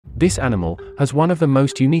This animal has one of the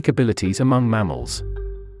most unique abilities among mammals.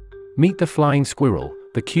 Meet the flying squirrel,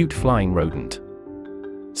 the cute flying rodent.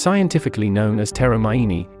 Scientifically known as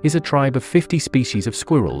Pteromyini, is a tribe of 50 species of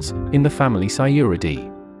squirrels, in the family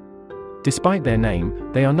Sciuridae. Despite their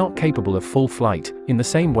name, they are not capable of full flight, in the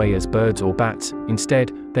same way as birds or bats.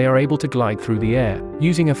 Instead, they are able to glide through the air,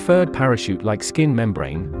 using a furred parachute-like skin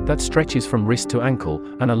membrane that stretches from wrist to ankle,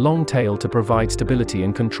 and a long tail to provide stability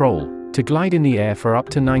and control, to glide in the air for up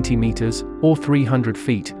to 90 meters, or 300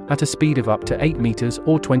 feet, at a speed of up to 8 meters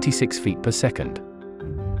or 26 feet per second.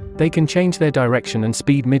 They can change their direction and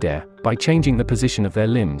speed mid-air, by changing the position of their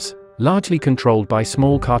limbs, largely controlled by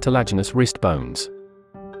small cartilaginous wrist bones.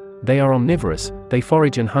 They are omnivorous, they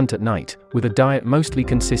forage and hunt at night, with a diet mostly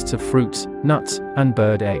consists of fruits, nuts, and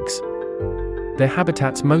bird eggs. Their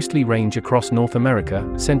habitats mostly range across North America,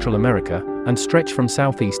 Central America, and stretch from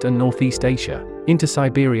Southeast and Northeast Asia, into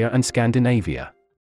Siberia and Scandinavia.